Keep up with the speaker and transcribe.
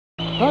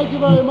Thank you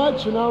very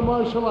much, and now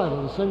Marshall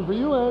Idle to sing for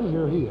you, and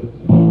here he is.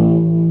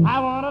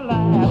 I want to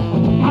laugh,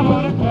 I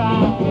want to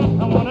cry,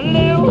 I want to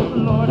live,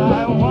 Lord,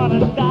 I want to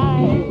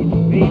die.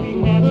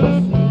 Baby, can't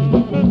you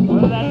see?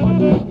 Well, that's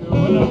what you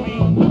do to me.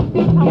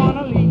 I want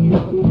to leave,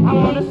 I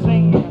want to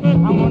sing,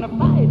 I want to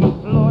fight,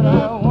 Lord,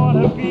 I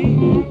want to be.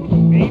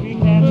 Baby,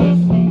 can't you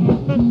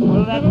see?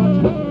 Well, that's what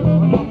you do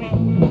to me.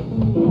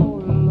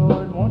 Oh,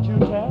 Lord, won't you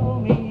tell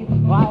me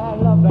why I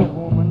love that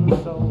woman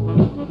so?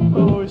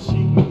 Oh,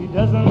 she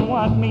doesn't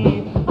want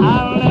me,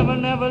 I'll never,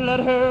 never let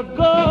her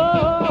go.